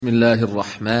بسم الله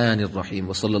الرحمن الرحيم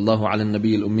وصلى الله على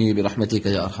النبي الأمي برحمتك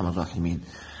يا أرحم الراحمين.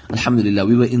 Alhamdulillah,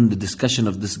 we were in the discussion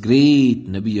of this great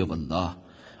Nabi of Allah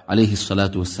alayhi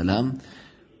salatu wassalam,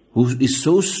 who is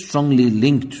so strongly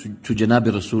linked to Janabi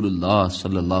Rasulullah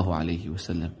sallallahu alayhi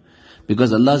wasallam,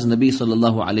 because Allah's Nabi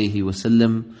sallallahu alayhi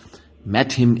wasallam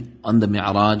met him on the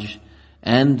Mi'raj,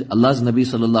 and Allah's Nabi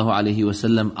sallallahu alayhi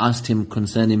wasallam asked him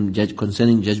concerning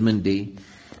Judgment Day.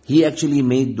 He actually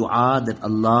made dua that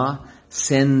Allah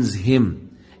sends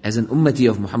him as an ummati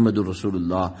of Muhammadur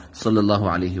Rasulullah sallallahu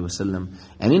alayhi wasallam.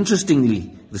 And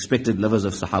interestingly, respected lovers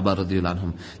of Sahaba radiyallahu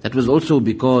anhum, that was also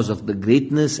because of the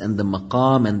greatness and the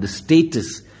maqam and the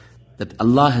status that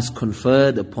Allah has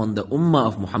conferred upon the ummah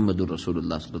of Muhammadur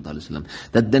Rasulullah sallallahu alayhi wasallam.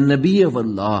 That the Nabi of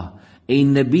Allah, a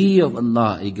Nabi of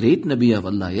Allah, a great Nabi of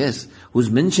Allah, yes, who's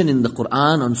mentioned in the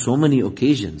Quran on so many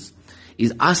occasions,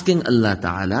 is asking Allah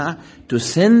Ta'ala to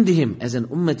send him as an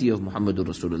ummati of Muhammadur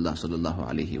Rasulullah sallallahu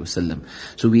alayhi wasallam.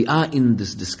 So we are in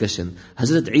this discussion.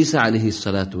 Hazrat Easa alayhi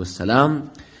salatu wassalam,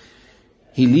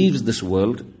 he leaves this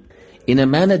world in a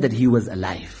manner that he was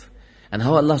alive. And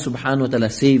how Allah subhanahu wa ta'ala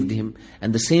saved him,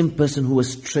 and the same person who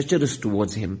was treacherous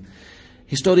towards him.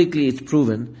 Historically it's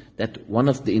proven that one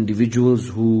of the individuals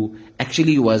who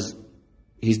actually was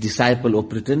his disciple or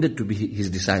pretended to be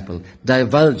his disciple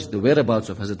divulged the whereabouts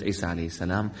of Hazrat Easa alayhi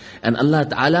salam, and Allah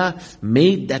Ta'ala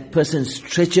made that person's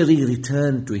treachery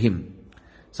return to him.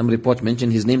 Some reports mention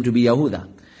his name to be Yahuda.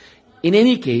 In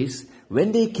any case,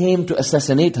 when they came to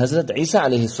assassinate Hazrat Easa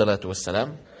alayhi salatu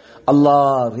wassalam,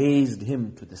 Allah raised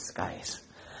him to the skies.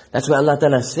 That's why Allah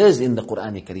Ta'ala says in the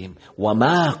Quran Kareem,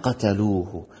 وَمَا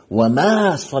قَتَلُوهُ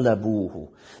وَمَا صَلَبُوهُ.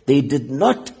 They did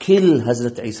not kill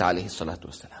Hazrat Easa alayhi salatu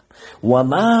wassalam.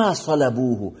 وَمَا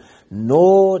صَلَبُوهُ.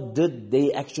 Nor did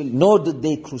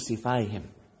they crucify him.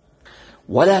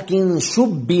 وَلَكِنْ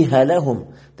شُبِّهَ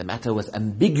لَهُمْ. The matter was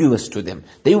ambiguous to them.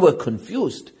 They were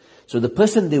confused. So the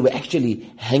person they were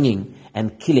actually hanging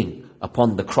and killing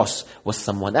upon the cross was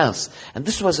someone else. And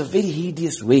this was a very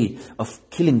hideous way of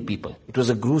killing people. It was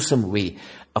a gruesome way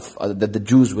of that the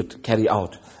Jews would carry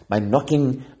out, by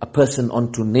knocking a person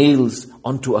onto nails,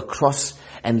 onto a cross,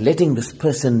 and letting this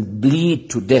person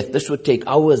bleed to death. This would take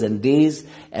hours and days,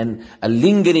 and a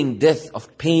lingering death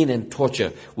of pain and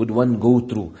torture would one go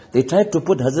through. They tried to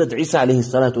put Hazrat Easa alayhi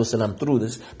salatu wasalam through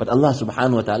this, but Allah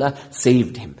subhanahu wa ta'ala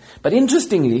saved him. But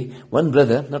interestingly, one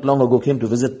brother not long ago came to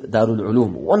visit Darul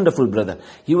Ulum, wonderful brother.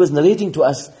 He was narrating to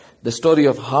us the story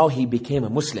of how he became a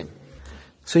Muslim.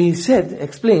 So he said,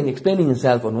 explaining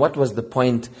himself on what was the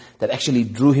point that actually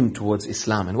drew him towards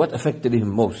Islam and what affected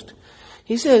him most.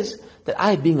 He says that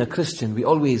I, being a Christian, we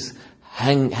always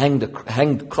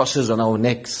hanged crosses on our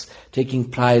necks, taking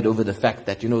pride over the fact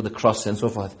that, the cross and so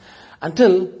forth.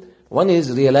 Until one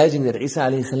is realizing that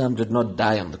Easa alayhi salam did not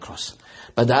die on the cross.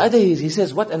 But the other is, he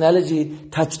says, what analogy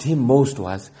touched him most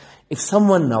was, if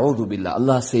someone, na'udhu billah,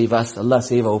 Allah save us, Allah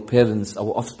save our parents,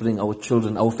 our offspring, our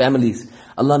children, our families,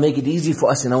 Allah make it easy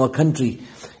for us in our country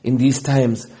in these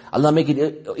times. Allah make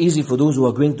it easy for those who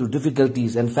are going through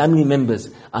difficulties and family members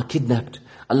are kidnapped.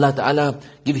 Allah Ta'ala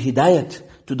give hidayat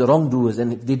to the wrongdoers,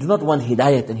 and if they do not want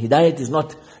hidayat, and hidayat is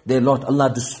not their lot, Allah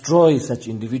destroys such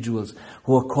individuals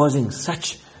who are causing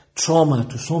such trauma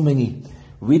to so many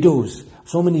widows,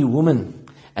 so many women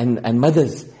and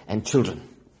mothers and children.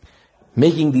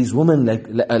 Making these women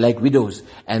like widows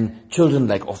and children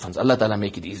like orphans. Allah Ta'ala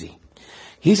make it easy.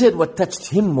 He said what touched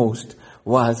him most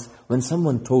was when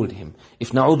someone told him,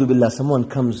 if na'udhu billah, someone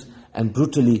comes and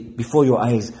brutally before your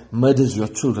eyes murders your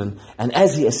children, and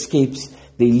as he escapes,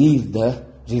 they leave the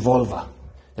revolver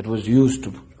that was used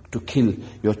to kill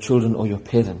your children or your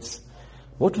parents.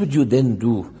 What would you then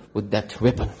do with that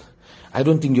weapon? I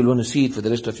don't think you'll want to see it for the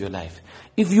rest of your life.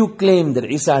 If you claim that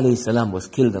Easa alayhi salam was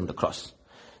killed on the cross,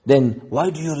 then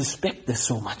why do you respect this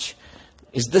so much?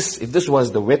 If this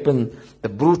was the weapon, the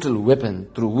brutal weapon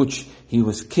through which he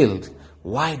was killed,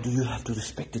 why do you have to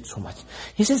respect it so much?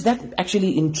 He says that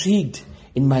actually intrigued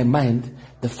in my mind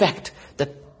the fact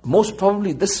that most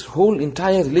probably this whole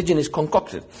entire religion is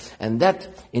concocted. And that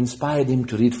inspired him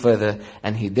to read further,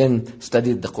 and he then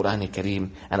studied the Quran Kareem,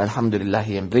 and alhamdulillah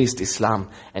he embraced Islam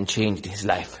and changed his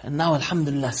life. And now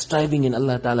alhamdulillah, striving in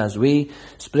Allah Ta'ala's way,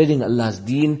 spreading Allah's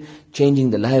deen, changing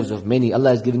the lives of many.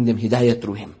 Allah is giving them hidayah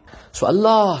through him. So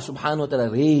Allah subhanahu wa ta'ala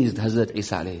raised Hazrat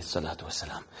Easa alayhi salatu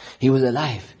wasalam. He was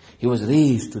alive. He was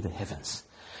raised to the heavens.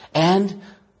 And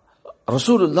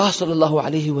Rasulullah sallallahu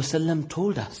alayhi wasallam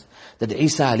told us that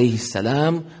Easa alayhi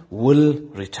salam will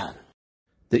return.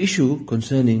 The issue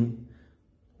concerning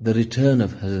the return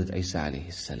of Hazrat Easa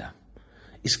alayhi salam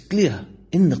is clear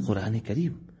in the Quran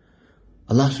Kareem.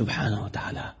 Allah subhanahu wa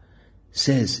ta'ala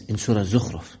says in Surah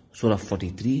Zukhruf, Surah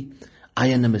 43,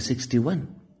 ayah number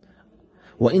 61,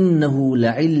 وَإِنَّهُ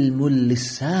لَعِلْمٌ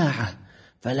لِلسَّاعَةِ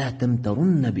فَلَا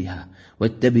تَمْتَرُنَّ بِهَا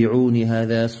وَاتَّبِعُونِ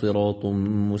هَذَا صِرَاطٌ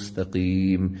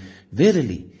مُسْتَقِيمٌ.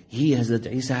 Verily, he,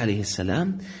 Hazrat Isa alayhi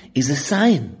salam, is a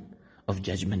sign of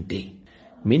Judgment Day.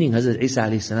 Meaning Hazrat Isa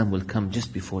alayhi salam will come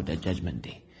just before that Judgment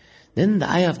Day. Then the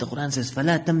ayah of the Quran says,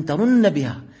 فَلَا تَمْتَرُنَّ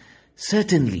بِهَا.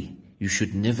 Certainly, you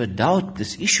should never doubt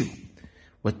this issue.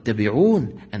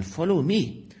 وَاتَّبِعُونَ, and follow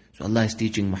me. So Allah is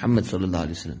teaching Muhammed sallallahu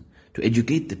alayhi wa sallam to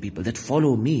educate the people that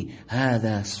follow me.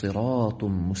 هَذَا صِرَاطٌ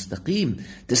مُسْتَقِيمٌ.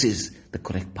 This is the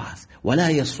correct path. وَلَا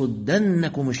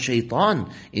يَصُدَّنَّكُمُ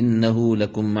الشَّيْطَانِ إِنَّهُ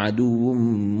لَكُمْ عَدُوٌ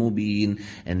مُبِينٌ.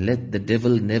 And let the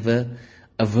devil never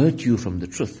avert you from the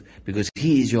truth, because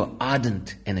he is your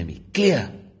ardent enemy,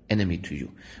 clear enemy to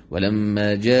you.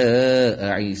 وَلَمَّا جَاءَ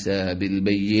عِيسَى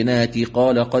بِالْبَيِّنَاتِ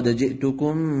قَالَ قَدْ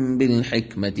جِئْتُكُمْ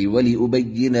بِالْحِكْمَةِ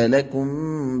وَلِأُبَيِّنَ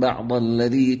لَكُمْ بَعْضَ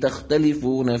الَّذِي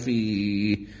تَخْتَلِفُونَ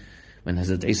فِيهِ. When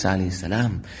Hazrat Isa alayhi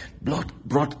salam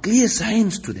brought clear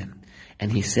signs to them,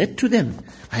 and he said to them,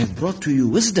 I have brought to you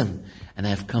wisdom, and I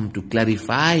have come to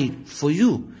clarify for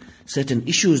you certain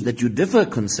issues that you differ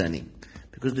concerning.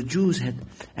 Because the Jews had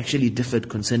actually differed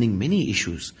concerning many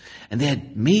issues, and they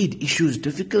had made issues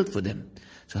difficult for them.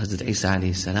 So Hazrat Isa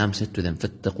alayhi salam said to them,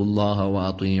 فَاتَّقُوا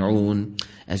اللَّهَ وَأَطِيعُونَ,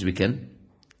 as we can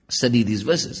study these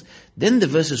verses. Then the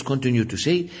verses continue to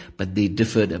say, but they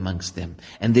differed amongst them,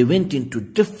 and they went into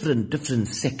different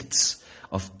sects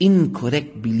of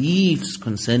incorrect beliefs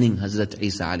concerning Hazrat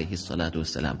Isa alayhi salatu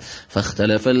wasalam.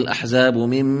 فَاخْتَلَفَ الْأَحْزَابُ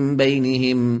مِنْ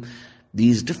بَيْنِهِمْ.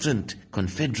 These different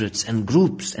confederates and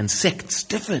groups and sects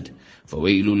differed.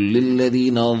 فَوَيْلٌ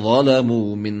لِلَّذِينَ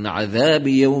ظَلَمُوا مِنْ عَذَابِ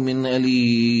يَوْمٍ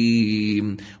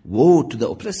أَلِيمٍ. Woe to the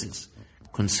oppressors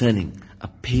concerning a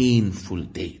painful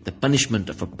day, the punishment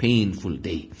of a painful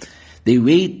day. They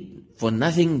wait for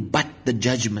nothing but the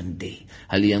Judgment Day.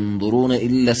 هَلْ يَنْظُرُونَ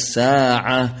إِلَّا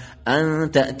السَّاعَةَ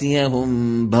أَن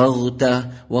تَأْتِيَهُمْ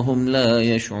بَغْتَةً وَهُمْ لَا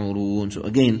يَشْعُرُونَ. So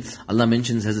again, Allah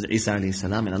mentions Hazrat Isa alayhi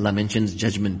salam, and Allah mentions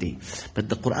Judgment Day. But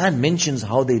the Quran mentions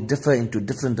how they differ into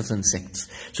different sects.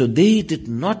 So they did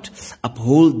not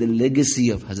uphold the legacy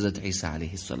of Hazrat Isa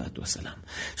alayhi salatu wasalam.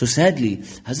 So sadly,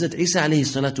 Hazrat Isa alayhi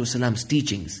salatu wasalam's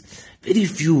teachings, very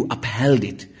few upheld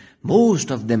it. Most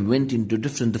of them went into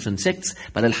different sects,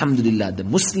 but alhamdulillah, the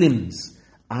Muslims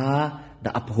are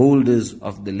the upholders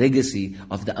of the legacy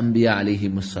of the Anbiya alayhi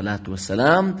salatu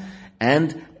wasalam,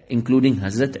 and including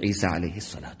Hazrat Isa alayhi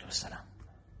salatu wasalam.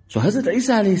 So Hazrat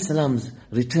Isa alayhi salam's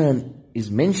return is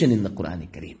mentioned in the Quran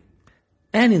Kareem,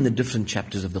 and in the different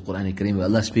chapters of the Quran Kareem where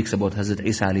Allah speaks about Hazrat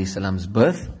Isa alayhi salam's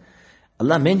birth.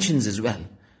 Allah mentions as well,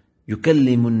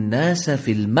 يُكَلِّمُ النَّاسَ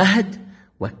فِي الْمَهْدِ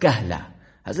وَكَهْلًا.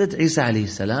 Hazrat Isa alayhi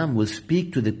salam will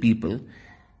speak to the people,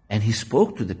 and he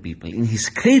spoke to the people in his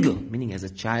cradle, meaning as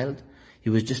a child. He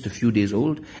was just a few days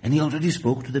old, and he already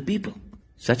spoke to the people.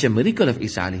 Such a miracle of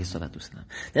Isa alayhi salatu wasalam.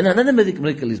 Then another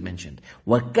miracle is mentioned,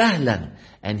 وَكَهْلًا,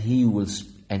 and he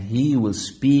will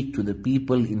speak to the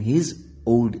people in his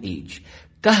old age.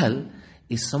 Kahl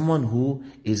is someone who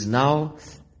is now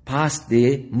past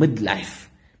their midlife,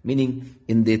 meaning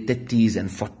in their 30s and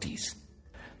 40s.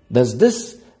 Does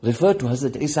this refer to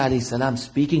Hazrat Isa alayhi salam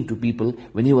speaking to people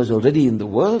when he was already in the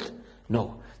world?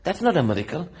 No, that's not a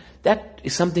miracle. That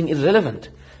is something irrelevant.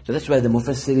 So that's why the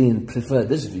Mufassirin prefer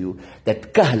this view,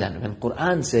 that kahlan, when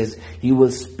Quran says he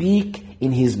will speak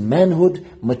in his manhood,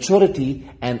 maturity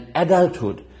and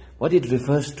adulthood, what it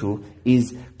refers to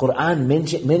is Quran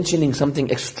mentioning something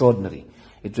extraordinary.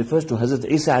 It refers to Hazrat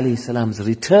Isa alayhi salam's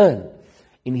return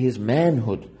in his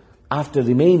manhood after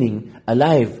remaining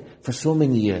alive for so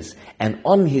many years. And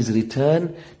on his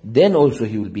return, then also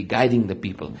he will be guiding the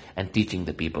people and teaching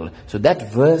the people. So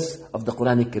that verse of the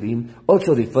Quran Kareem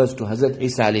also refers to Hazrat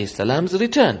Isa alayhi salam's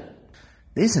return.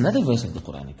 There is another verse of the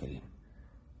Quran Kareem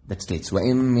that states,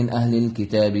 وَإِن مِّنْ أَهْلِ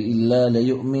الْكِتَابِ إِلَّا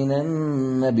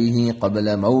لَيُؤْمِنَنَّ بِهِ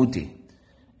قَبْلَ مَوْتِهِ.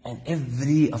 And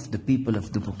every one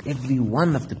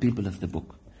of the people of the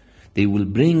book, they will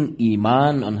bring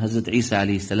Iman on Hazrat Isa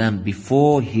alayhi salam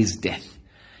before his death.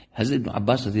 Hazrat Ibn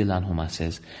Abbas radiallahu anhuma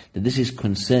says that this is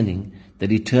concerning the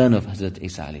return of Hazrat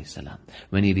Isa alayhi salam.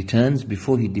 When he returns,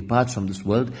 before he departs from this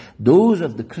world, those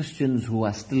of the Christians who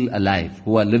are still alive,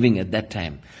 who are living at that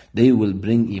time, they will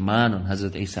bring Iman on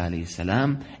Hazrat Isa alayhi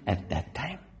salam at that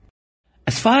time.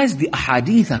 As far as the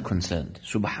ahadith are concerned,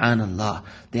 subhanallah,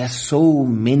 there are so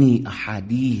many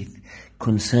ahadith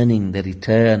concerning the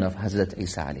return of Hazrat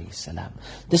Isa alayhi salam.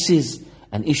 This is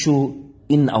an issue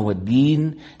in our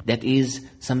deen that is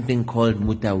something called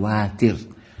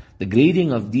mutawatir. The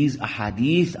grading of these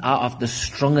ahadith are of the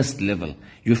strongest level.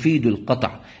 Yufidul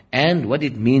qata'. And what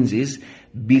it means is,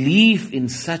 belief in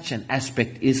such an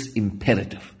aspect is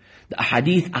imperative. The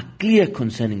ahadith are clear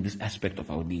concerning this aspect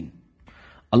of our deen.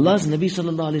 Allah's Nabi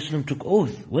sallallahu alayhi wa sallam took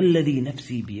oath, وَالَّذِي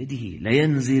نَفْسِي بِيَدِهِ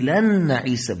لَيَنْزِلَنَّ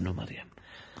عِيسَى بْنُ مَرْيَمَ.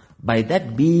 By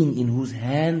that being in whose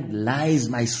hand lies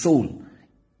my soul,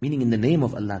 meaning in the name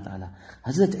of Allah Ta'ala,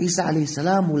 Hazrat Easa alayhi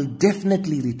salam will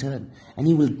definitely return, and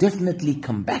he will definitely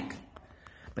come back.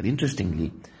 But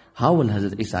interestingly, how will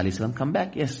Hazrat Easa alayhi salam come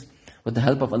back? Yes, with the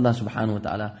help of Allah subhanahu wa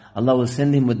ta'ala. Allah will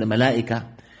send him with the malaika.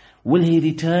 Will he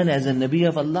return as a Nabi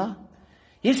of Allah?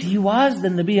 Yes, he was the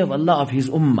Nabi of Allah of his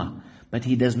ummah, but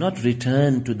he does not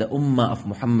return to the ummah of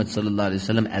Muhammad sallallahu alayhi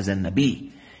wa sallam as a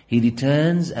Nabi. He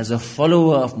returns as a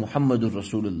follower of Muhammadur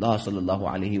Rasulullah sallallahu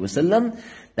alayhi wa sallam.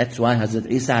 That's why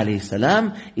Hazrat Easa alayhi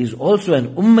salam is also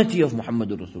an ummati of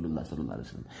Muhammadur Rasulullah sallallahu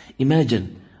alayhi wa sallam.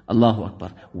 Imagine, Allahu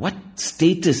Akbar, what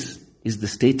status is the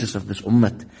status of this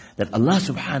ummah, that Allah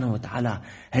subhanahu wa ta'ala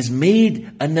has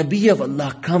made a Nabi of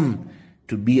Allah come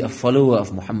to be a follower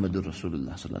of Muhammadur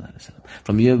Rasulullah sallallahu alayhi wa sallam.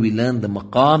 From here we learn the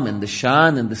maqam and the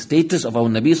shan and the status of our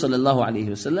Nabi sallallahu alayhi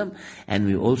wa sallam, and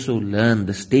we also learn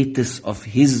the status of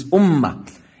his ummah.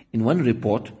 In one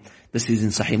report, this is in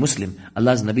Sahih Muslim,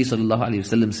 Allah's Nabi sallallahu alayhi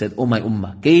wa sallam said, "O my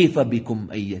ummah, kayfa bikum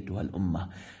ayyatuhal ummah."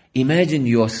 Imagine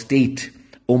your state,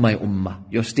 O my ummah,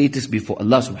 your status before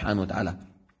Allah subhanahu wa ta'ala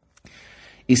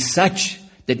is such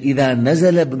that إِذَا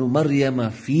نَزَلَ ابْنُ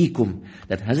مَرْيَمَ فِيكُمْ,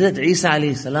 that Hazrat Easa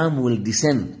alayhi salam will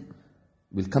descend.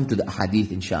 We'll come to the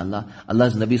ahadith inshallah.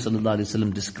 Allah's Nabi sallallahu alayhi wa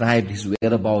sallam described his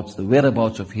whereabouts, the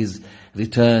whereabouts of his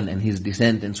return and his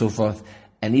descent and so forth,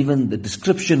 and even the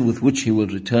description with which he will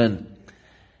return.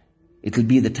 It will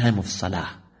be the time of salah.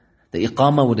 The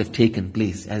iqamah would have taken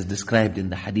place as described in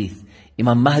the hadith.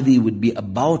 Imam Mahdi would be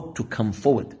about to come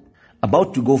forward,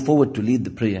 about to go forward to lead the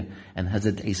prayer, and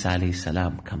Hazrat Easa alayhi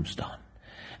salam comes down.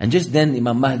 And just then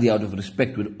Imam Mahdi, out of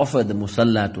respect, would offer the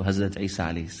musalla to Hazrat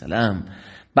Easa alayhi salam.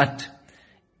 But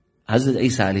Hazrat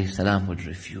Easa alayhi salam would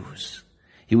refuse.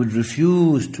 He would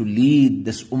refuse to lead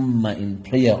this ummah in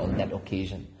prayer on that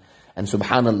occasion. And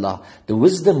subhanallah, the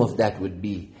wisdom of that would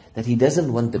be that he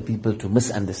doesn't want the people to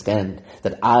misunderstand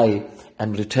that I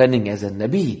am returning as a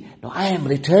Nabi. No, I am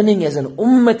returning as an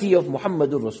ummati of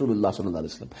Muhammadur Rasulullah sallallahu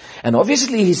alaihi wasallam. And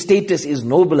obviously his status is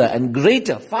nobler and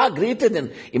greater, far greater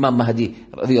than Imam Mahdi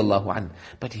radiallahu anhu.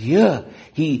 But here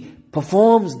he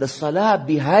performs the salah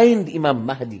behind Imam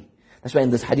Mahdi. That's why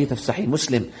in this hadith of Sahih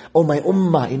Muslim, "Oh my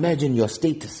ummah, imagine your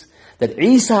status, that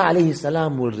Easa alayhi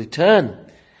salam will return,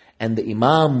 and the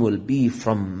imam will be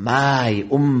from my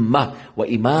ummah, wa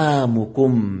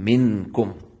imamukum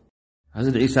minkum."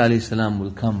 Hazrat Easa alayhi salam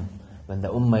will come when the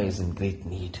ummah is in great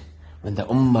need, when the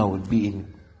ummah would be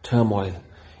in turmoil.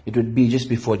 It would be just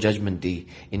before Judgment Day.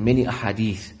 In many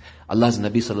ahadith, Allah's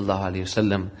Nabi sallallahu alayhi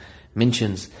wasallam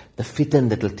mentions the fitan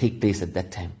that will take place at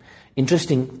that time.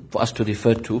 Interesting for us to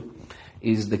refer to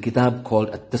is the kitab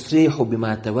called At-Tasrihu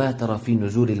bima tawatara fi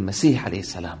nuzul al-Masih alayhi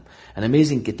salam. An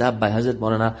amazing kitab by Hazrat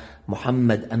Maulana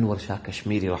Muhammad Anwar Shah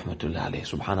Kashmiri rahmatullah alayhi.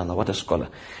 Subhanallah, what a scholar.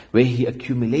 Where he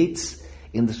accumulates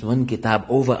in this one kitab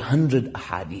over 100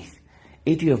 ahadith,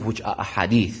 80 of which are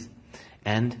ahadith,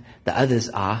 and the others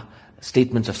are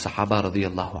statements of Sahaba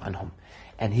radiyallahu anhum.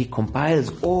 And he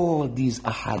compiles all these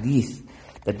ahadith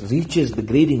that reaches the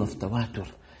grading of tawatur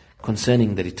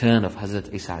concerning the return of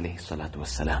Hazrat Easa alayhi salatu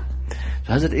wassalam.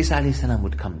 So Hazrat Easa alayhi salam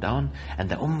would come down, and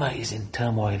the ummah is in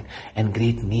turmoil and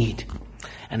great need.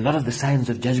 And a lot of the signs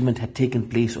of judgment had taken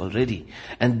place already,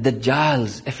 and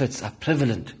Dajjal's efforts are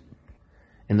prevalent.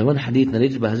 In the one hadith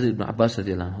narrated by Hazrat Ibn Abbas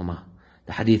radiallahu anhuma,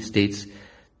 the hadith states,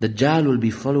 Dajjal will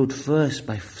be followed first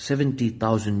by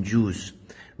 70,000 Jews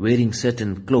wearing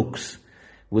certain cloaks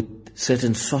with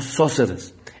certain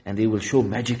sorcerers, and they will show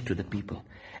magic to the people,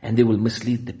 and they will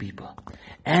mislead the people.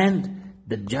 And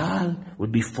Dajjal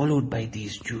would be followed by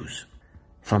these Jews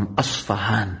from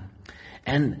Asfahan,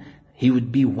 and he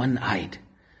would be one-eyed.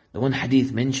 The one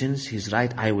hadith mentions his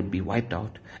right eye would be wiped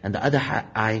out, and the other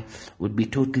eye would be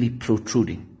totally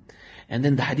protruding. And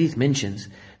then the hadith mentions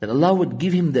that Allah would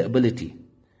give him the ability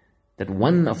that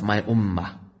one of my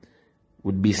ummah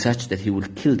would be such that he will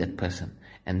kill that person,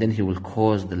 and then he will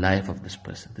cause the life of this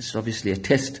person. This is obviously a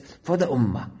test for the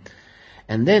ummah.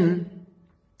 And then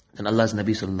Allah's Nabi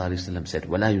sallallahu alaihi wasallam said,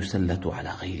 وَلَا يُسَلَّتُ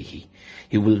عَلَى غَيْرِهِ.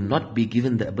 He will not be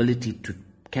given the ability to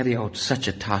carry out such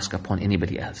a task upon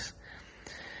anybody else.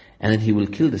 And then he will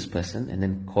kill this person and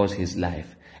then cause his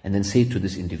life, and then say to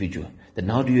this individual that,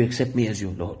 now do you accept me as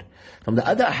your Lord? From the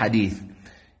other hadith,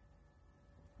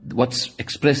 what's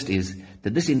expressed is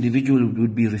that this individual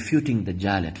would be refuting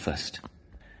Dajjal at first,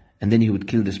 and then he would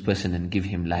kill this person and give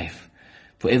him life.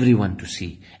 for everyone to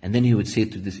see. And then he would say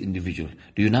to this individual,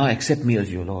 do you now accept me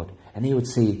as your Lord? And he would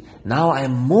say, now I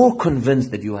am more convinced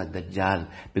that you are Dajjal,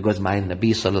 because my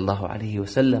Nabi sallallahu alaihi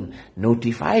wasallam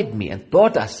notified me and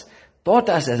taught us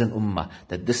as an ummah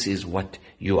that this is what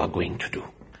you are going to do.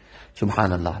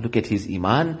 Subhanallah, look at his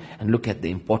iman and look at the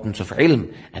importance of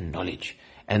ilm and knowledge.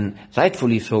 And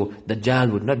rightfully so,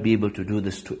 Dajjal would not be able to do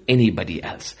this to anybody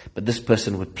else. But this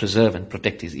person would preserve and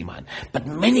protect his iman. But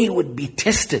many would be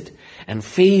tested and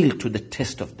fail to the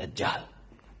test of Dajjal.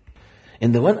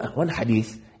 In the one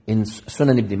hadith in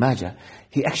Sunan Ibn Majah,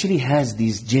 he actually has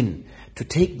these jinn to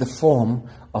take the form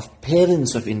of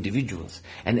parents of individuals.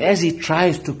 And as he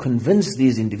tries to convince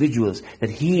these individuals that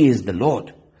he is the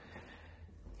Lord,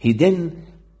 he then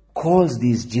calls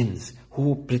these jinns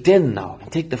who pretend now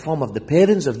and take the form of the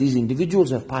parents of these individuals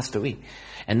who have passed away.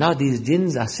 And now these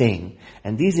jinns are saying,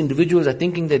 and these individuals are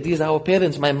thinking that these are our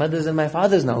parents, my mothers and my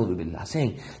fathers, na'udhu billah,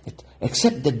 saying that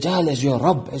accept Dajjal as your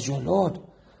Rabb, as your Lord.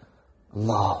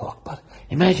 Allahu Akbar.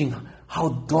 Imagine how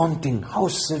daunting, how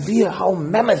severe, how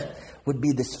mammoth would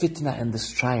be this fitna and this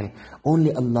trial.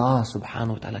 Only Allah subhanahu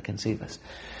wa ta'ala can save us.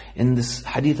 In this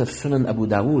hadith of Sunan Abu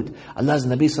Dawood, Allah's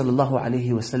Nabi sallallahu alayhi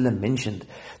wasallam mentioned,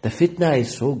 the fitna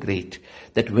is so great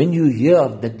that when you hear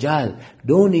of Dajjal,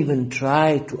 don't even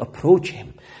try to approach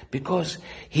him, because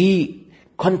he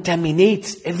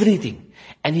contaminates everything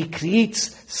and he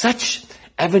creates such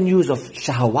avenues of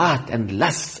shahawat and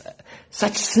lust,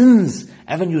 such sins,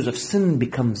 avenues of sin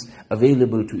becomes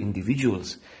available to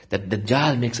individuals that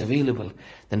Dajjal makes available.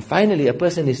 Then finally a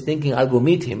person is thinking, I'll go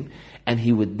meet him, and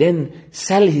he would then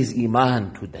sell his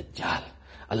iman to Dajjal.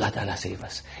 Allah Ta'ala save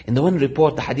us. In the one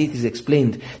report, the hadith is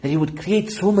explained that he would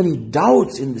create so many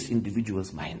doubts in this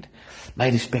individual's mind. My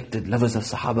respected lovers of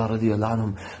Sahaba radiallahu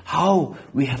anhum, how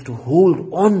we have to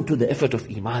hold on to the effort of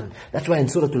iman. That's why in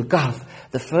Surah Al-Kahf,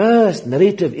 the first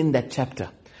narrative in that chapter,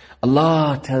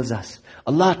 Allah tells us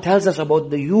about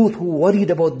the youth who worried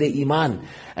about their iman,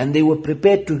 and they were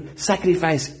prepared to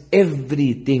sacrifice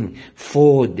everything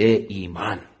for their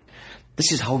iman.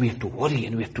 This is how we have to worry,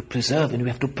 and we have to preserve, and we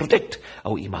have to protect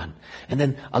our iman. And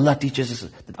then Allah teaches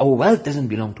us that our wealth doesn't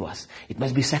belong to us. It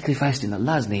must be sacrificed in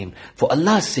Allah's name, for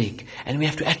Allah's sake. And we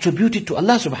have to attribute it to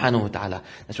Allah subhanahu wa ta'ala.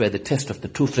 That's why the test of the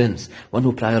two friends, one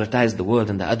who prioritized the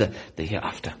world and the other the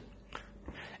hereafter.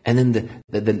 And then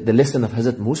the lesson of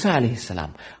Hazrat Musa alayhi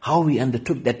salam, how he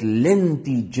undertook that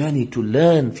lengthy journey to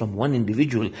learn from one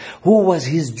individual who was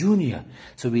his junior.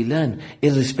 So we learn,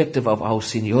 irrespective of our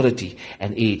seniority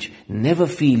and age, never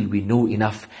feel we know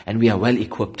enough and we are well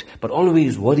equipped, but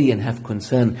always worry and have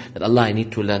concern that Allah, I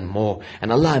need to learn more.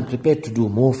 And Allah, I'm prepared to do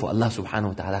more for Allah subhanahu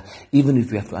wa ta'ala, even if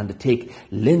we have to undertake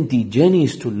lengthy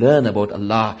journeys to learn about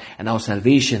Allah and our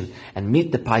salvation and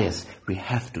meet the pious. We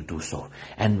have to do so.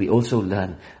 And we also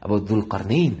learn about Dhul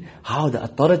Qarnayn, how the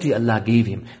authority Allah gave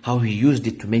him, how he used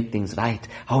it to make things right,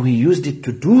 how he used it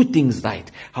to do things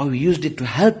right, how he used it to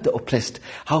help the oppressed,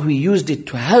 how he used it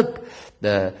to help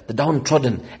the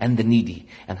downtrodden and the needy,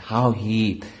 and how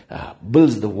he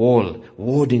builds the wall,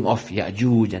 warding off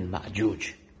Ya'juj and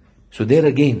Ma'juj. So there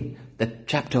again, that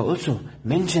chapter also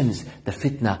mentions the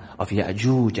fitna of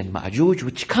Ya'juj and Ma'juj,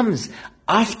 which comes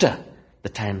after the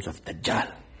times of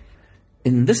Dajjal.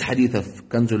 In this hadith of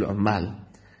Kanzul Ummal,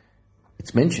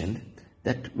 it's mentioned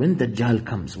that when Dajjal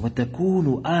comes,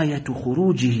 وَتَكُونُ آيَةُ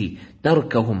خُرُوجِهِ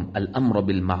تَرْكَهُمْ الْأَمْرَ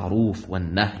بِالْمَعْرُوفِ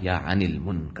وَالنَّهْيَ عَنِ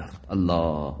الْمُنْكَرِ.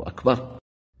 Allahu Akbar.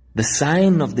 The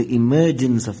sign of the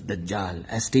emergence of Dajjal,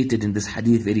 as stated in this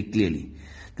hadith very clearly,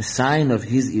 the sign of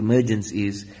his emergence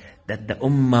is that the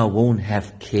ummah won't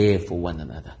have care for one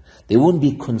another. They won't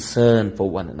be concerned for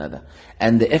one another.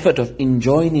 And the effort of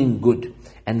enjoining good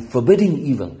and forbidding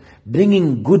evil,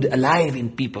 bringing good alive in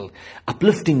people,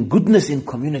 uplifting goodness in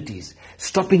communities,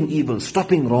 stopping evil,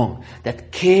 stopping wrong,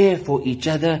 that care for each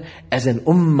other as an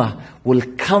ummah will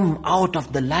come out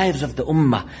of the lives of the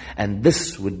ummah. And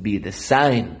this would be the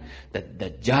sign that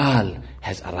Dajjal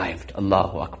has arrived.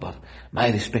 Allahu Akbar. My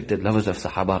respected lovers of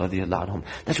Sahaba radiallahu anhum,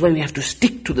 that's why we have to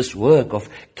stick to this work of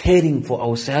caring for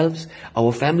ourselves,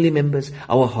 our family members,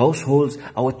 our households,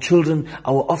 our children,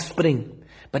 our offspring.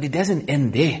 But it doesn't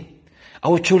end there.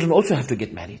 Our children also have to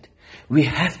get married. We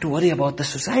have to worry about the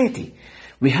society.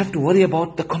 We have to worry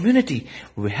about the community.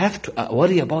 We have to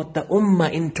worry about the ummah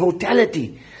in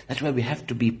totality. That's why we have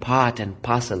to be part and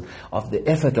parcel of the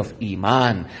effort of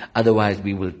iman. Otherwise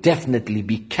we will definitely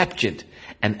be captured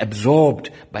and absorbed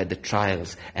by the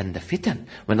trials and the fitan.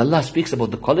 When Allah speaks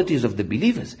about the qualities of the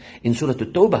believers in Surah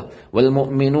At-Tawbah,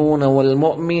 وَالْمُؤْمِنُونَ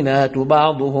وَالْمُؤْمِنَاتُ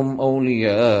بَعْضُهُمْ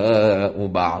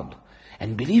أَوْلِيَاءُ بَعْضٍ.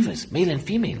 And believers, male and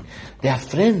female, they are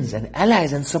friends and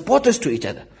allies and supporters to each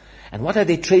other. And what are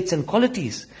their traits and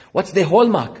qualities? What's their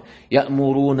hallmark?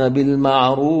 يَأْمُرُونَ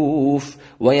بِالْمَعْرُوفِ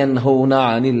وَيَنْهَوْنَ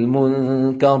عَنِ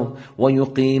الْمُنْكَرِ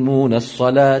وَيُقِيمُونَ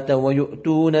الصَّلَاةَ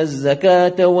وَيُؤْتُونَ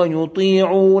الزَّكَاةَ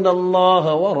وَيُطِيعُونَ اللَّهَ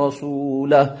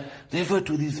وَرَسُولَهُ. They refer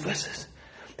to these verses.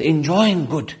 They're enjoying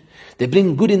good. They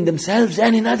bring good in themselves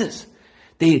and in others.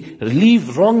 They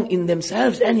leave wrong in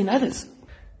themselves and in others.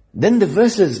 Then the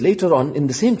verses later on in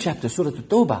the same chapter, Surah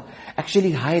At-Tawbah,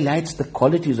 actually highlights the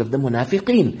qualities of the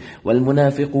munafiqeen.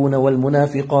 وَالْمُنَافِقُونَ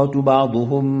وَالْمُنَافِقَاتُ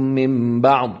بَعْضُهُم مِّن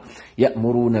بَعْضٍ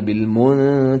يَأْمُرُونَ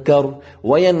بِالْمُنكَرِ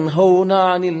وَيَنْهَوْنَ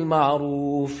عَنِ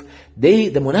الْمَعْرُوفِ. They,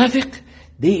 the munafiq,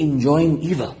 they enjoin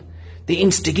evil. They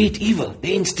instigate evil.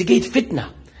 They instigate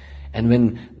fitna. And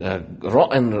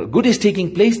when good is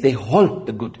taking place, they halt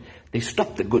the good. They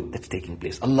stop the good that's taking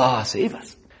place. Allah save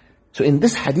us. So in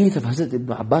this hadith of Hazrat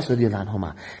Ibn Abbas radiallahu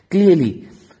anhuma, clearly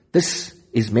this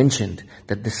is mentioned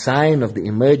that the sign of the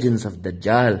emergence of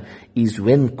Dajjal is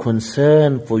when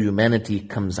concern for humanity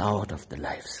comes out of their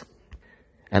lives.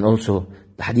 And also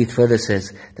the hadith further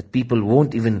says that people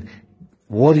won't even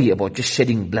worry about just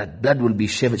shedding blood. Blood will be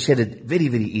shedded very,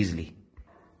 very easily.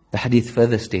 The hadith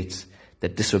further states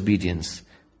that disobedience,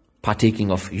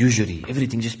 partaking of usury,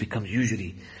 everything just becomes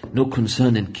usury. No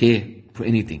concern and care for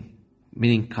anything.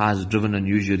 Meaning cars driven on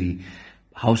usury,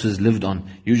 houses lived on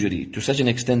usury, to such an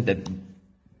extent that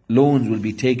loans will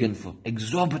be taken for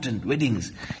exorbitant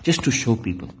weddings just to show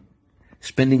people.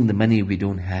 Spending the money we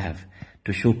don't have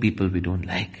to show people we don't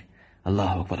like.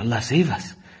 Allahu Akbar, Allah save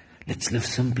us. Let's live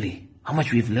simply. How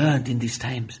much we've learned in these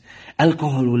times.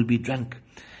 Alcohol will be drunk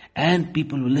and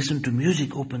people will listen to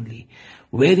music openly.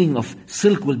 Wearing of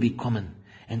silk will be common.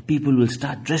 And people will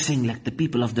start dressing like the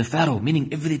people of the Pharaoh, meaning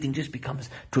everything just becomes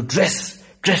to dress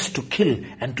to kill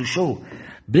and to show.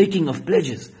 Breaking of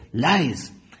pledges,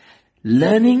 lies.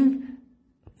 Learning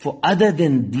for other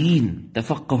than deen.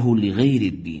 تَفَقَّهُ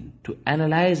لِغَيْرِ الدِّينِ. To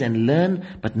analyze and learn,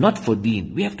 but not for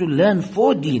deen. We have to learn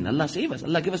for deen. Allah save us.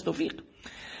 Allah give us tawfiq.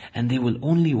 And they will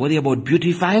only worry about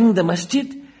beautifying the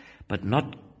masjid, but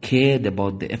not cared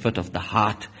about the effort of the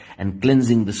heart and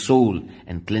cleansing the soul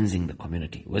and cleansing the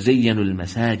community. وَزَيَّنُوا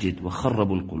الْمَسَاجِدِ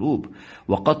وَخَرَّبُوا الْقُلُوبِ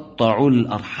وَقَطَّعُوا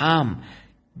الْأَرْحَامِ.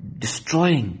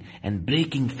 Destroying and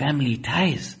breaking family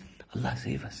ties. Allah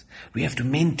save us. We have to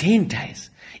maintain ties.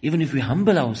 Even if we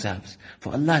humble ourselves,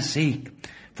 for Allah's sake,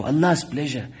 for Allah's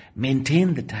pleasure,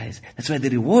 maintain the ties. That's why the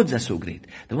rewards are so great.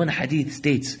 The one hadith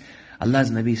states,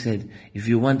 Allah's Nabi said, if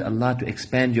you want Allah to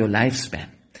expand your lifespan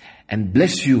and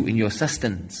bless you in your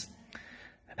sustenance,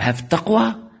 have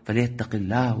taqwa, فَلْيَتَّقِ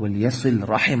اللَّهُ وَلْيَصِلْ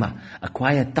رَحِمَهُ.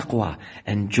 Acquire taqwa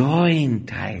and join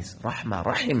ties. Rahmah,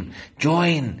 rahim,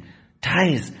 join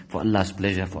ties for Allah's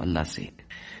pleasure, for Allah's sake.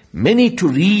 Many to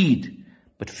read,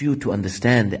 but few to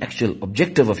understand the actual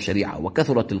objective of Sharia.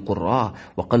 وَكَثُرَةِ الْقُرَّاءِ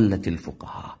وَقَلَّةِ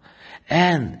الْفُقَهَاءِ.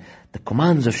 And the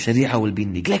commands of Sharia will be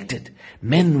neglected.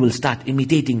 Men will start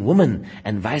imitating women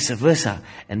and vice versa.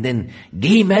 And then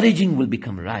gay marriaging will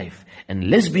become rife. And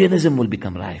lesbianism will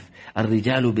become rife.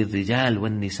 الرِّجَالُ بِالرِّجَالِ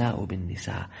وَالنِّسَاءُ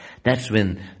بِالنِّسَاءِ. That's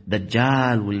when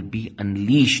Dajjal will be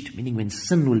unleashed. Meaning when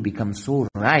sin will become so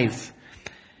rife,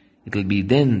 it will be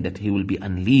then that he will be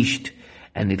unleashed.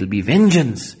 And it will be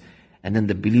vengeance. And then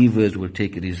the believers will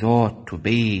take resort to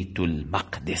Baytul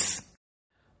Maqdis.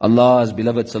 Allah's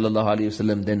beloved sallallahu alayhi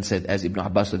wasallam then said, as Ibn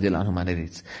Abbas radiallahu anhu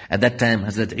narrates, at that time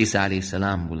Hazrat Easa alayhi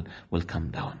salam will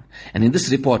come down. And in this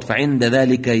report, فَعِنْدَ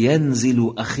ذَلِكَ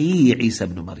يَنْزِلُ أَخِي عِيسَى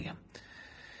ibn Maryam.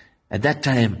 At that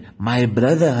time, my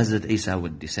brother Hazrat Easa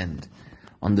would descend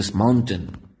on this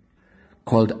mountain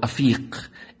called Afiq,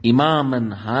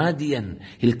 Imaman Hadiyan.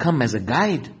 He'll come as a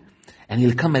guide, and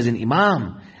he'll come as an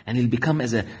Imam, and he'll come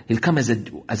as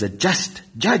a just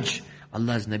judge.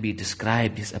 Allah's Nabi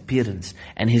described his appearance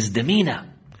and his demeanor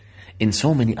in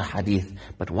so many ahadith.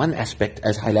 But one aspect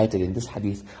as highlighted in this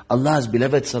hadith, Allah's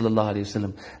beloved sallallahu alayhi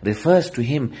wasallam refers to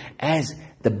him as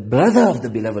the brother of the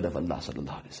beloved of Allah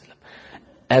sallallahu alayhi wasallam.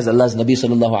 As Allah's Nabi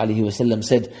sallallahu alayhi wasallam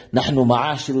said, نَحْنُ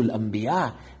مَعَاشِرُ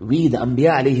الْأَنْبِيَاءِ. We the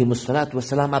Anbiya alayhi mussalatu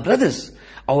wasalam are brothers.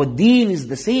 Our deen is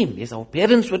the same. Yes, our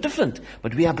parents were different,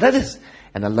 but we are brothers.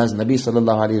 And Allah's Nabi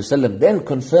sallallahu alayhi wasallam then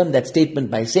confirmed that statement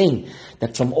by saying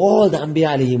that from all the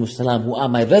Anbiya alayhi salam who are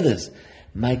my brothers,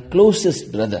 my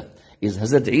closest brother is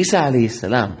Hazrat Easa alayhi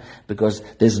salam, because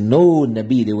there was no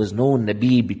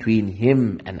Nabi between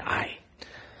him and I.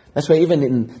 That's why even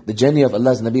in the journey of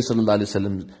Allah's Nabi sallallahu alayhi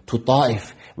wasallam to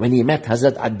Ta'if, when he met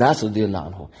Hazrat Addas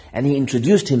radiallahu anhu, and he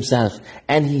introduced himself,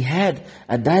 and he had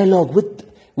a dialogue with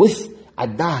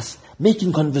Addas,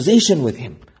 making conversation with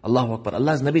him. Allahu Akbar.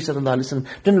 Allah's Nabi sallallahu alayhi wa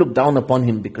sallam didn't look down upon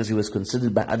him because he was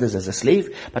considered by others as a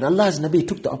slave, but Allah's Nabi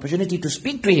took the opportunity to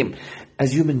speak to him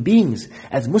as human beings,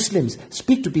 as Muslims.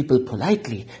 Speak to people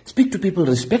politely, speak to people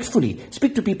respectfully,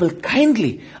 speak to people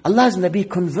kindly. Allah's Nabi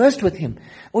conversed with him.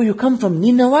 Oh, you come from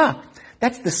Nineveh.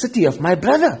 That's the city of my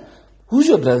brother. Who's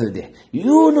your brother there?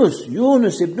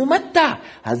 Yunus ibn Matta.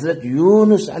 Hazrat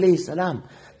Yunus alayhi salam.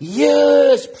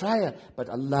 Years prior. But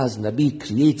Allah's Nabi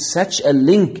creates such a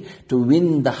link to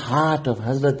win the heart of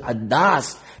Hazrat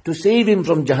Addas, to save him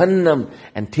from Jahannam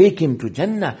and take him to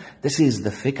Jannah. This is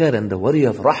the fikr and the worry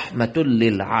of Rahmatul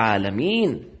lil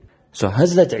Alameen. So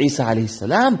Hazrat Easa alayhi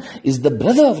salam is the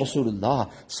brother of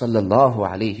Rasulullah sallallahu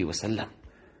alayhi wasallam.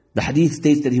 The hadith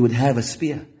states that he would have a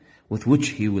spear with which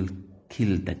he will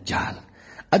kill Dajjal.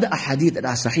 Other ahadith that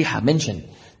are sahihah mention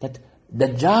that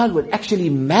Dajjal would actually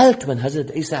melt when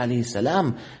Hazrat Easa alayhi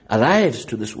salam arrives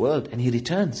to this world and he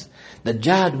returns.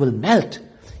 Dajjal will melt.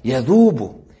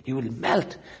 Yadubu. He will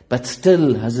melt. But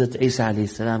still Hazrat Easa alayhi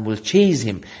salam will chase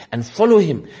him and follow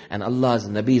him. And Allah's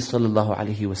Nabi sallallahu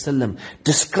alayhi wasallam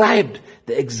described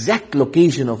the exact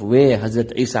location of where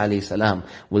Hazrat Easa alayhi salam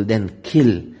will then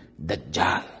kill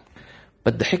Dajjal.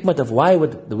 But the hikmah of why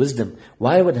would Hazrat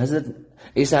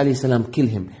Easa alayhi salam kill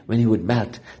him when he would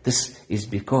melt? This is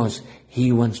because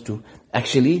he wants to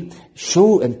actually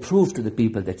show and prove to the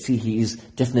people that, see, he is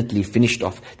definitely finished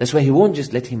off. That's why he won't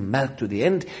just let him melt to the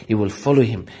end. He will follow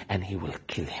him and he will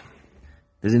kill him.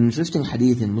 There's an interesting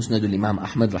hadith in Musnad al-Imam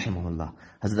Ahmad rahimahullah.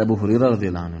 Hazrat Abu Hurairah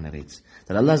radiyallahu anhu narrates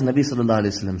that Allah's Nabi sallallahu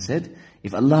alayhi wasallam said,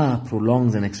 if Allah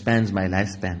prolongs and expands my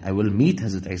lifespan, I will meet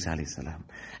Hazrat Easa alayhi salam.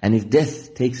 And if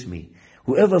death takes me,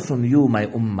 whoever from you, my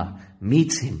ummah,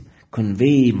 meets him,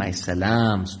 convey my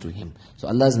salams to him. So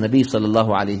Allah's Nabi sallallahu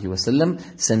alayhi wasallam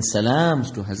sent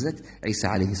salams to Hazrat Easa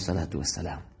alayhi salatu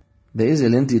wasalam. There is a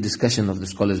lengthy discussion of the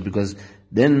scholars, because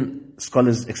then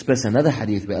scholars express another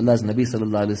hadith where Allah's Nabi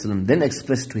sallallahu alayhi wasallam then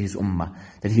expressed to his ummah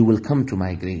that he will come to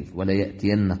my grave, وَلَا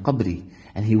يَأْتِيَنَّ قَبْرِي,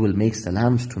 and he will make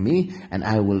salams to me and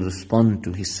I will respond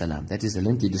to his salam. That is a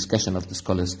lengthy discussion of the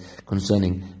scholars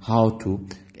concerning how to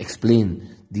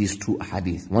explain these two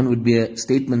hadith. One would be a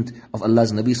statement of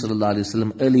Allah's Nabi sallallahu alayhi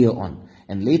wasallam earlier on,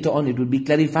 and later on it would be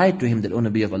clarified to him that, O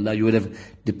Nabi of Allah, you would have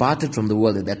departed from the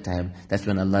world at that time. That's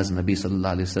when Allah's Nabi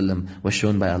sallallahu alayhi wasallam was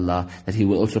shown by Allah that he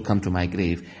will also come to my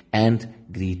grave and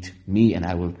greet me and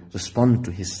I will respond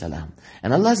to his salam.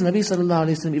 And Allah's Nabi sallallahu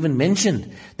alayhi wasallam even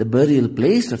mentioned the burial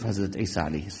place of Hazrat Easa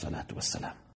alayhi salatu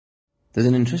wasalam. There's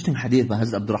an interesting hadith by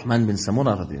Hazrat Abdurrahman bin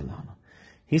Samura radiyallahu anhu.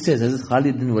 He says, Hazrat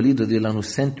Khalid bin Walid radiyallahu anhu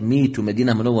sent me to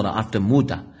Medina Munawwara after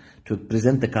Muta to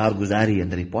present the Karguzari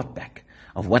and the report back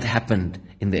of what happened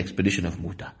in the expedition of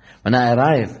Muta. When I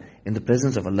arrived in the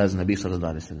presence of Allah's Nabi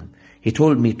sallallahu alaihi wasallam, he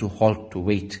told me to halt, to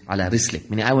wait, ala rislik,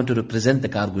 meaning I want to represent the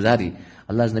Karguzari.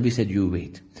 Allah's Nabi said, you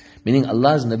wait. Meaning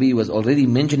Allah's Nabi was already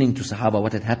mentioning to Sahaba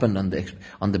what had happened on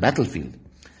the battlefield.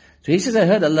 So he says, I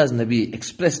heard Allah's Nabi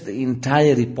express the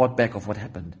entire report back of what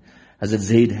happened. Hazrat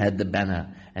Zayd had the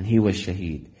banner and he was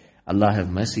shaheed. Allah have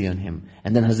mercy on him.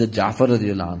 And then Hazrat Ja'far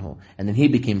radiyallahu anhu, and then he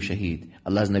became shaheed.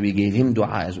 Allah's Nabi gave him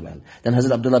dua as well. Then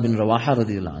Hazrat Abdullah bin Rawaha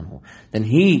radiyallahu anhu, then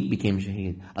he became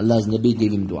shaheed. Allah's Nabi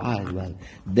gave him dua as well.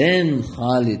 Then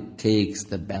Khalid takes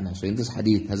the banner. So in this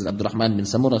hadith, Hazrat Abdurrahman bin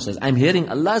Samura says, I'm hearing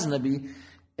Allah's Nabi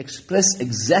express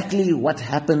exactly what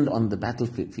happened on the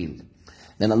battlefield.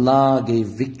 Then Allah gave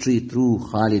victory through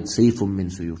Khalid, sayfum min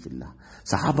suyufillah.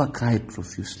 Sahaba cried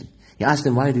profusely. He asked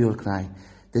them, why do you all cry?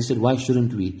 They said, why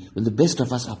shouldn't we? When the best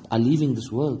of us are leaving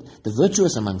this world, the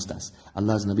virtuous amongst us.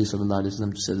 Allah's Nabi sallallahu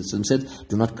alaihi wasallam said,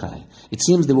 do not cry. It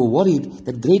seems they were worried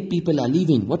that great people are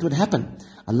leaving. What would happen?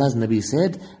 Allah's Nabi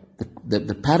said,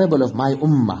 the parable of my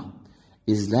ummah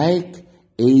is like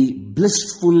a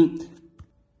blissful,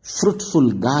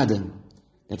 fruitful garden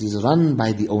that is run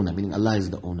by the owner, meaning Allah is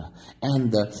the owner.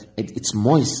 And it's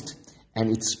moist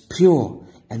and it's pure.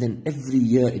 And then every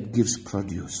year it gives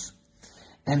produce.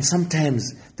 And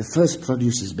sometimes the first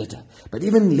produce is better. But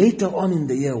even later on in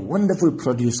the year, wonderful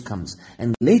produce comes.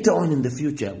 And later on in the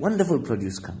future, wonderful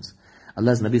produce comes.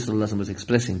 Allah's Nabi sallallahu alaihi wasallam was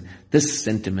expressing this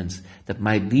sentiments, that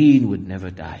my deen would never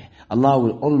die. Allah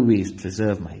will always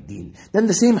preserve my deen. Then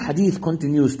the same hadith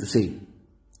continues to say,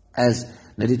 as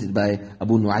narrated by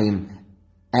Abu Nu'aym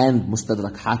and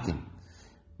Mustadrak Hakim,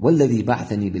 وَالَّذِي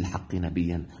بَعْثَنِي بِالْحَقِّ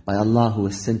نَبِيًّا, by Allah who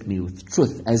has sent me with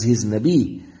truth as his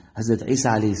Nabi, Hazrat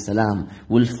Easa alayhi salam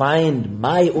will find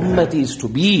my ummatis to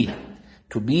be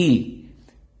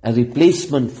a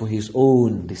replacement for his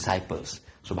own disciples.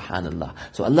 Subhanallah.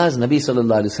 So Allah's Nabi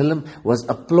sallallahu alayhi wasallam was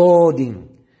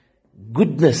applauding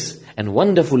goodness and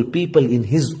wonderful people in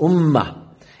his ummah.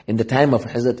 in the time of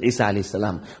Hazrat Easa alayhi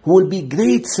salam, who will be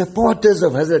great supporters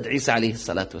of Hazrat Easa alayhi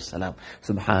salatu wasalam.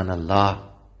 Subhanallah.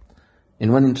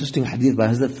 In one interesting hadith by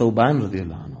Hazrat Thawban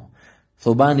radiallahu anhu,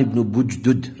 Thawban ibn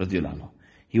Bujdud radiallahu anhu,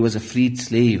 he was a freed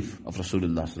slave of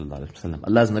Rasulullah sallallahu alaihi wasallam.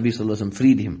 Allah's Nabi sallallahu alaihi wasallam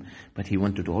freed him, but he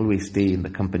wanted to always stay in the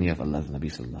company of Allah's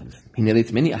Nabi sallallahu alaihi wasallam. He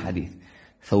narrates many ahadith.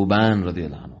 Thawban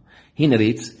radiallahu anhu, he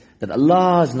narrates that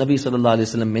Allah's Nabi sallallahu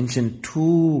alaihi wasallam mentioned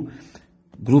two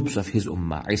groups of his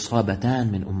ummah,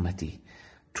 isabatan min ummati,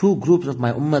 two groups of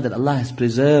my ummah that Allah has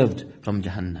preserved from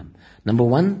Jahannam. Number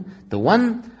one, the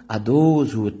one are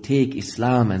those who would take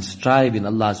Islam and strive in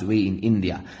Allah's way in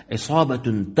India.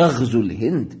 Isabatun taghzul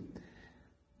Hind.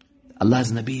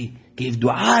 Allah's Nabi gave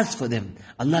du'as for them.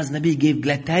 Allah's Nabi gave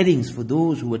glad tidings for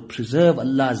those who would preserve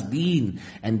Allah's deen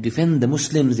and defend the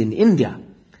Muslims in India.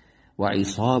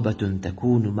 وَعِصَابَةٌ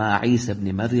تَكُونُ مَا عِيسَى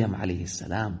ibn Maryam alayhi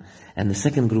salam. And the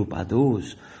second group are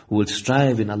those who will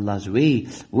strive in Allah's way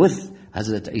with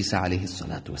Hazrat Easa alayhi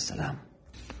salatu wasalam.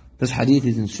 This hadith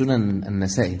is in Sunan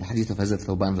al-Nasa'i, the hadith of Hazrat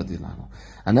Thawban radiallahu anhu.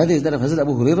 Another is that of Hazrat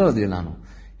Abu Hurairah radiallahu anhu.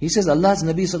 He says Allah's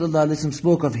Nabi sallallahu alayhi wa sallam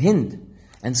spoke of Hind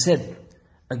and said,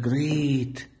 a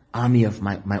great army of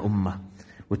my ummah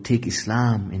would take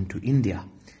Islam into India.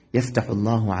 يَفْتَحُ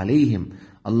اللَّهُ عَلَيْهِمْ.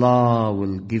 Allah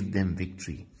will give them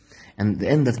victory. And the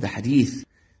end of the hadith,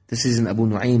 this is in Abu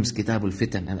Nu'aym's Kitab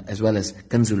al-Fitan, as well as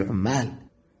Kanzul Ummal.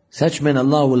 Such men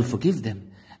Allah will forgive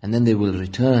them, and then they will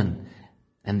return,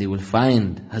 and they will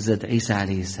find Hazrat Easa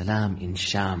alayhi salam in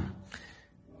Sham.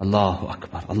 Allahu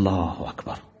Akbar, Allahu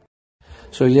Akbar.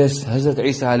 So yes, Hazrat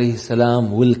Easa alayhi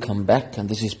salam will come back, and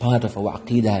this is part of our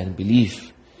aqeedah and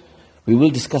belief. We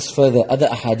will discuss further other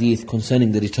ahadith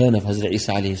concerning the return of Hazrat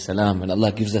Easa alayhi salam when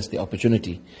Allah gives us the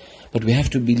opportunity. But we have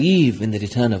to believe in the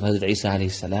return of Hazrat Easa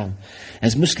alayhi salam.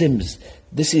 As Muslims,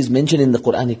 this is mentioned in the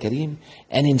Quran Kareem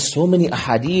and in so many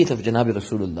ahadith of Janabi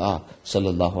Rasulullah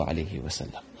sallallahu alayhi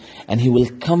wasallam. And he will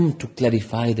come to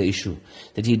clarify the issue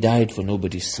that he died for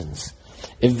nobody's sins.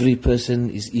 Every person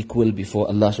is equal before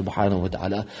Allah subhanahu wa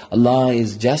ta'ala. Allah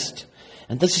is just.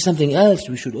 And this is something else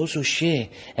we should also share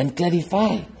and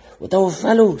clarify with our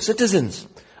fellow citizens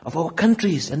of our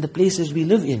countries and the places we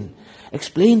live in.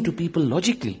 Explain to people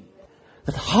logically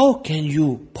that how can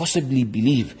you possibly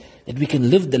believe that we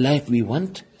can live the life we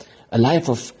want, a life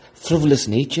of frivolous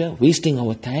nature, wasting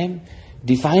our time,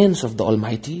 defiance of the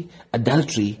Almighty,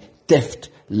 adultery, theft,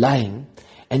 lying,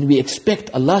 and we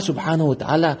expect Allah subhanahu wa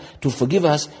ta'ala to forgive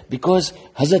us because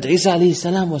Hazrat Easa alayhi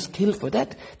salam was killed for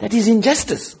that? That is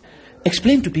injustice.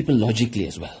 Explain to people logically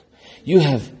as well. You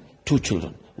have two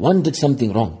children. One did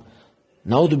something wrong.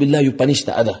 Na'udhu billah, you punish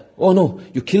the other. Oh no,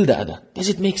 you kill the other. Does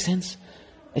it make sense?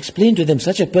 Explain to them,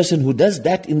 such a person who does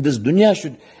that in this dunya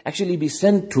should actually be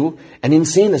sent to an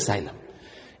insane asylum.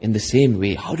 In the same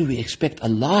way, how do we expect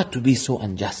Allah to be so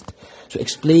unjust? So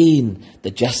explain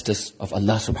the justice of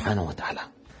Allah subhanahu wa ta'ala.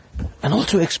 And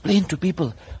also explain to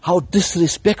people how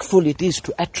disrespectful it is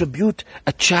to attribute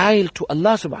a child to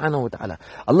Allah subhanahu wa ta'ala.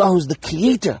 Allah who is the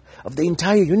creator of the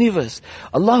entire universe.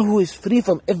 Allah who is free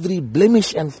from every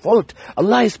blemish and fault.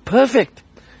 Allah is perfect.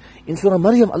 In Surah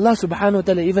Maryam, Allah subhanahu wa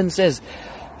ta'ala even says,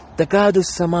 تَكَادُ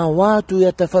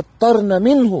السَّمَاوَاتُ يَتَفَطَّرْنَ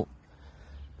مِنْهُ.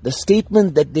 The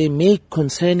statement that they make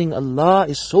concerning Allah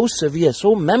is so severe,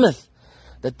 so mammoth,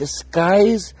 that the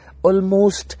skies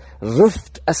almost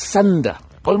rift asunder,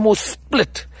 almost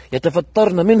split.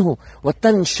 يَتَفَطَّرْنَ مِنْهُ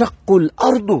وَتَنْشَقُّ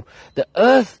الْأَرْضُ. The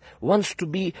earth wants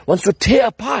to tear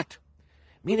apart.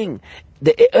 Meaning,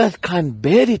 the earth can't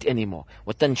bear it anymore.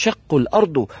 وَتَنْشَقُّ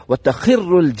الْأَرْضُ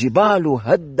وَتَخِرُّ الْجِبَالُ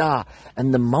هَدَّا.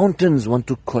 And the mountains want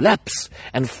to collapse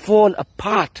and fall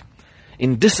apart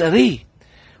in disarray.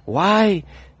 Why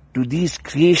do these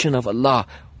creation of Allah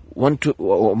want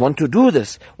to do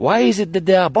this? Why is it that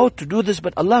they are about to do this,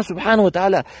 but Allah subhanahu wa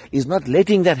ta'ala is not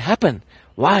letting that happen?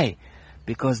 Why?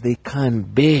 Because they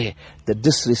can't bear the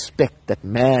disrespect that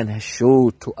man has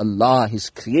showed to Allah, His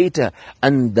Creator.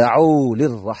 أَنْ دَعُوا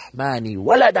لِلرَّحْمَنِ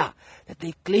وَلَدًا. That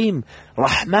they claim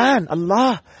Rahman,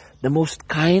 Allah, the most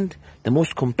kind, the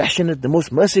most compassionate, the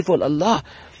most merciful Allah.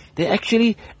 They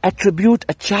actually attribute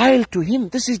a child to Him.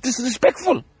 This is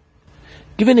disrespectful.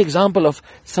 Give an example of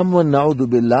someone, na'udhu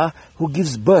billah, who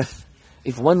gives birth.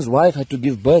 If one's wife had to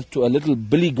give birth to a little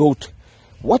billy goat,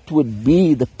 what would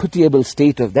be the pitiable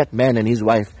state of that man and his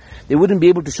wife? They wouldn't be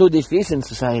able to show their face in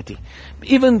society.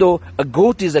 Even though a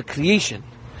goat is a creation,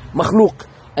 makhluk,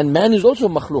 and man is also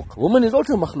makhluk, woman is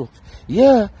also makhluk.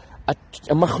 Yeah, a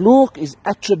makhluk is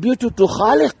attributed to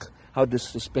Khaliq. How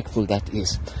disrespectful that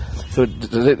is. So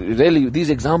really, these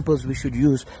examples we should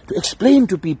use to explain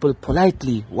to people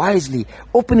politely, wisely,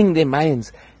 opening their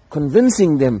minds,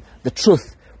 convincing them the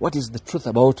truth, what is the truth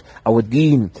about our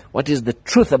deen, what is the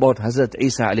truth about Hazrat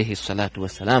Easa alayhi salatu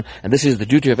wasalam. And this is the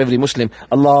duty of every Muslim.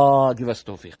 Allah give us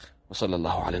tawfiq. Wa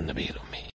sallallahu ala nabiyil ummi.